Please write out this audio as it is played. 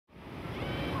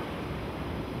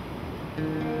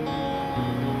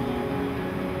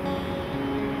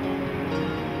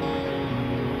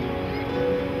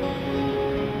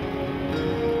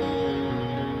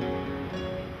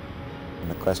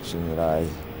The question that I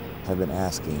have been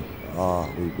asking, are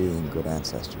we being good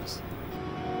ancestors?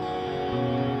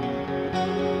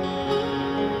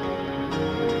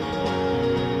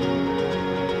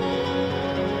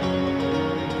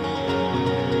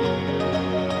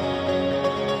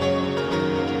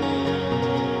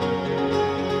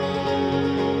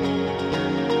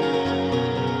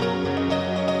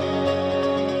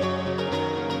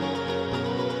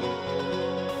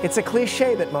 It's a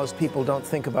cliche that most people don't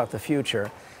think about the future.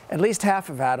 At least half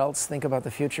of adults think about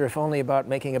the future, if only about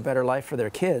making a better life for their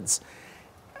kids.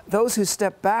 Those who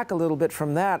step back a little bit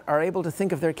from that are able to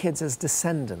think of their kids as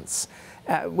descendants,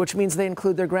 which means they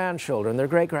include their grandchildren, their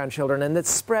great-grandchildren, and it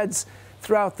spreads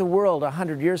throughout the world.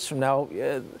 100 years from now,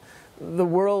 the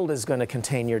world is going to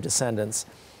contain your descendants.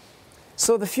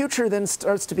 So the future then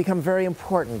starts to become very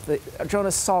important.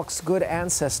 Jonas Salk's good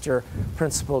ancestor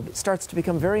principle starts to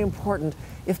become very important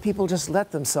if people just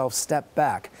let themselves step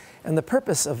back. And the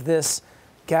purpose of this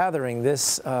gathering,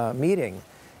 this meeting,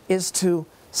 is to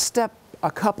step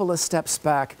a couple of steps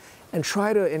back and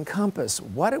try to encompass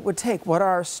what it would take, what are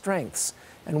our strengths,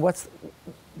 and what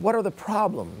are the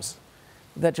problems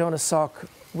that Jonas Salk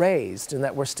raised and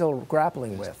that we're still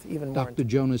grappling with, even more. Dr.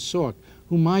 Jonas Salk,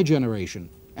 who my generation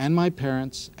and my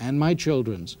parents and my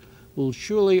children's will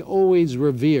surely always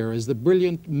revere as the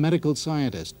brilliant medical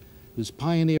scientist whose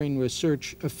pioneering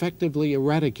research effectively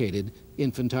eradicated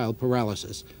infantile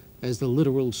paralysis as the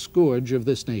literal scourge of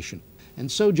this nation. And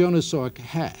so Jonas Salk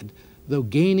had, though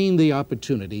gaining the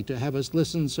opportunity to have us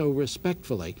listen so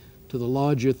respectfully to the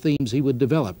larger themes he would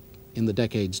develop in the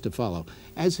decades to follow,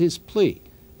 as his plea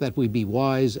that we be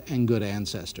wise and good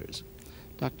ancestors.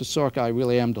 Dr. Salk, I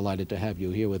really am delighted to have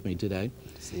you here with me today.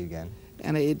 See you again.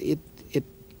 And it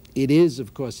is,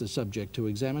 of course, a subject to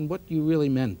examine what you really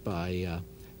meant by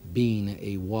being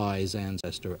a wise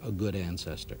ancestor, a good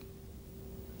ancestor.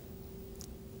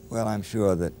 Well, I'm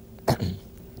sure that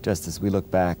just as we look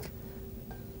back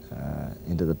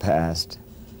into the past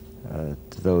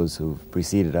to those who've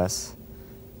preceded us,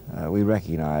 we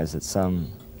recognize that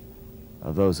some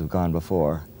of those who've gone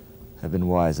before have been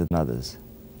wiser than others.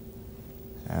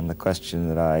 And the question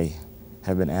that I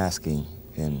have been asking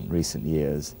in recent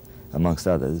years, amongst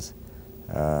others,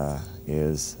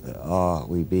 is, are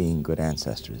we being good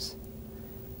ancestors?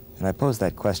 And I pose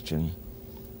that question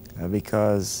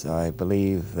because I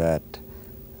believe that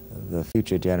the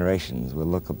future generations will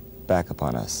look back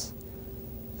upon us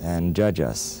and judge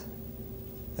us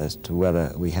as to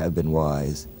whether we have been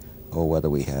wise or whether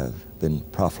we have been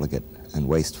profligate and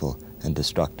wasteful and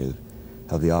destructive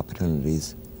of the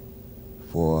opportunities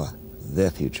for their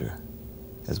future,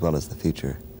 as well as the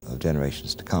future of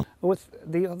generations to come. With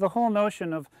the whole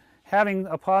notion of having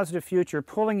a positive future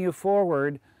pulling you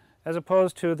forward as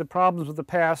opposed to the problems of the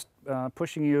past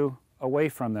pushing you away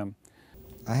from them.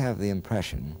 I have the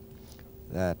impression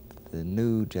that the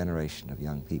new generation of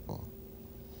young people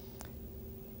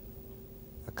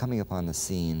are coming upon the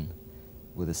scene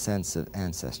with a sense of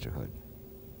ancestorhood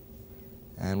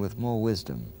and with more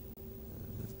wisdom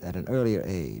at an earlier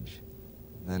age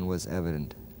than was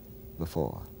evident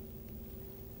before.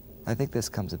 I think this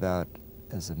comes about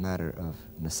as a matter of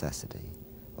necessity,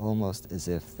 almost as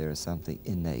if there is something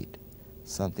innate,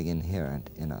 something inherent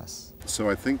in us. So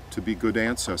I think to be good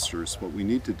ancestors, what we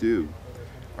need to do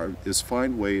is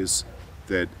find ways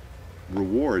that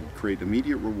create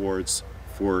immediate rewards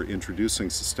for introducing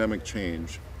systemic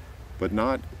change, but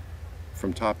not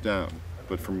from top down,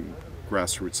 but from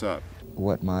grassroots up.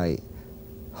 What my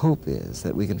hope is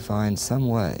that we can find some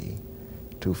way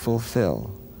to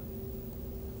fulfill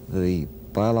the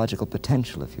biological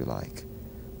potential, if you like,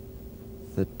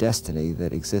 the destiny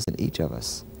that exists in each of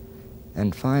us,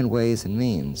 and find ways and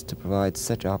means to provide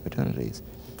such opportunities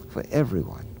for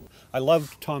everyone. I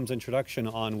loved Tom's introduction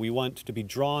on we want to be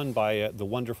drawn by the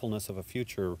wonderfulness of a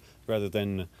future rather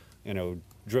than,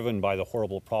 driven by the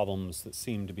horrible problems that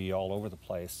seem to be all over the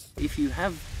place. If you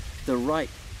have the right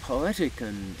poetic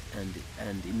and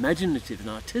imaginative and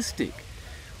artistic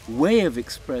way of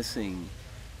expressing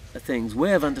things,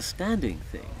 way of understanding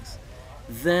things,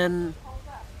 then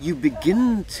you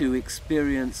begin to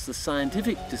experience the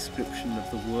scientific description of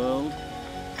the world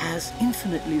as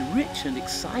infinitely rich and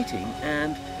exciting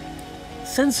and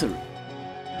sensory.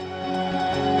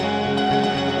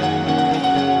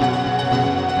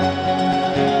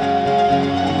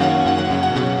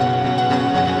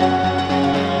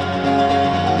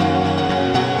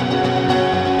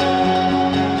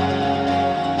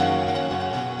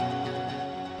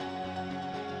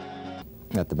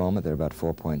 At the moment, there are about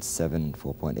 4.7,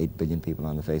 4.8 billion people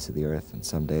on the face of the Earth, and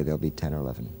someday there'll be 10 or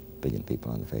 11 billion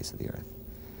people on the face of the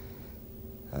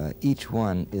Earth. Each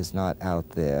one is not out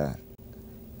there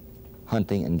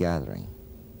hunting and gathering.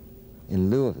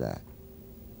 In lieu of that,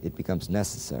 it becomes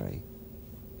necessary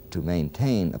to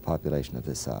maintain a population of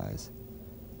this size,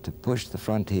 to push the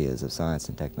frontiers of science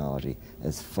and technology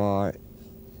as far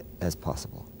as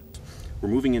possible. We're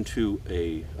moving into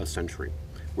a century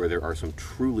where there are some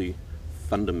truly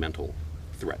fundamental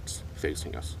threats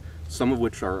facing us, some of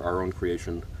which are our own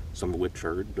creation, some of which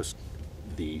are just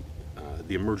the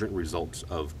emergent results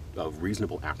of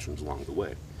reasonable actions along the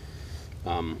way.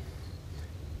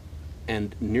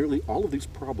 And nearly all of these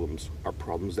problems are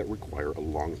problems that require a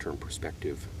long-term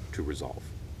perspective to resolve.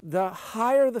 The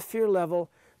higher the fear level,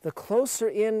 the closer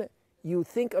in you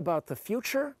think about the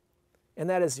future, and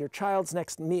that is your child's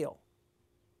next meal.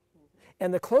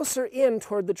 And the closer in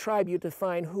toward the tribe you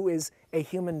define who is a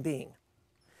human being.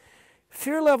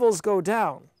 Fear levels go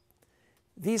down.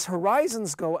 These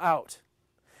horizons go out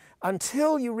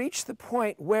until you reach the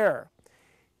point where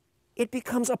it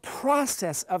becomes a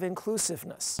process of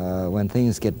inclusiveness. When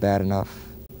things get bad enough,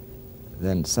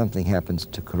 then something happens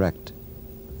to correct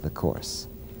the course.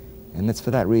 And it's for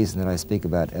that reason that I speak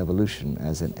about evolution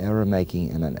as an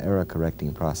error-making and an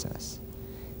error-correcting process.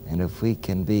 And if we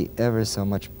can be ever so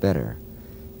much better,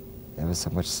 ever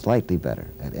so much slightly better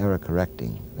at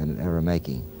error-correcting than at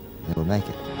error-making, then we'll make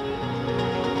it.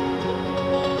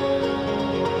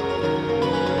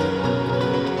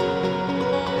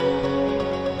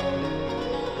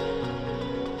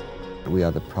 We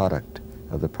are the product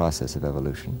of the process of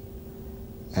evolution,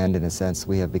 and in a sense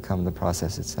we have become the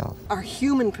process itself. Our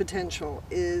human potential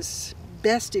is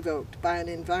best evoked by an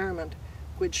environment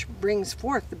which brings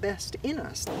forth the best in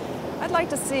us. I'd like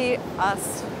to see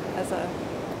us as a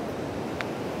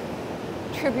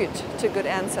tribute to good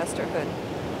ancestorhood.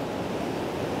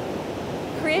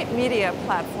 Create media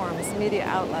platforms, media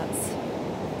outlets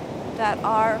that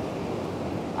are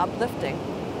uplifting,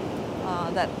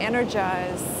 that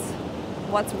energize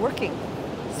what's working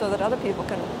so that other people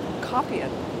can copy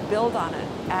it, build on it,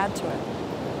 add to it.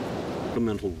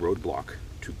 Fundamental roadblock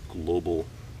to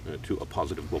to a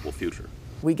positive global future.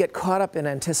 We get caught up in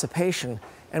anticipation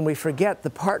and we forget the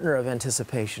partner of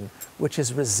anticipation, which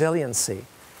is resiliency.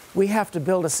 We have to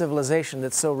build a civilization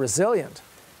that's so resilient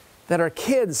that our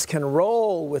kids can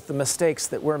roll with the mistakes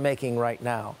that we're making right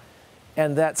now,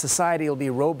 and that society will be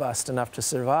robust enough to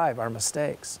survive our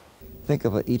mistakes. Think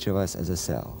of each of us as a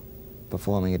cell,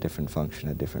 performing a different function,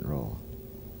 a different role.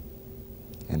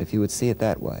 And if you would see it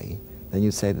that way, then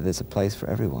you'd say that there's a place for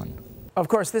everyone. Of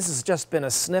course, this has just been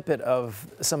a snippet of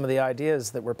some of the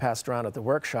ideas that were passed around at the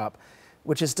workshop,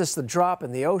 which is just the drop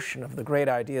in the ocean of the great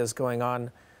ideas going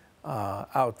on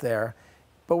out there.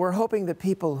 But we're hoping that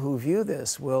people who view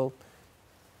this will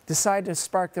decide to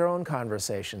spark their own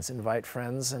conversations, invite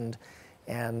friends,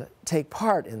 and take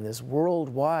part in this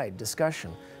worldwide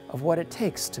discussion of what it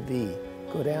takes to be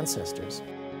good ancestors.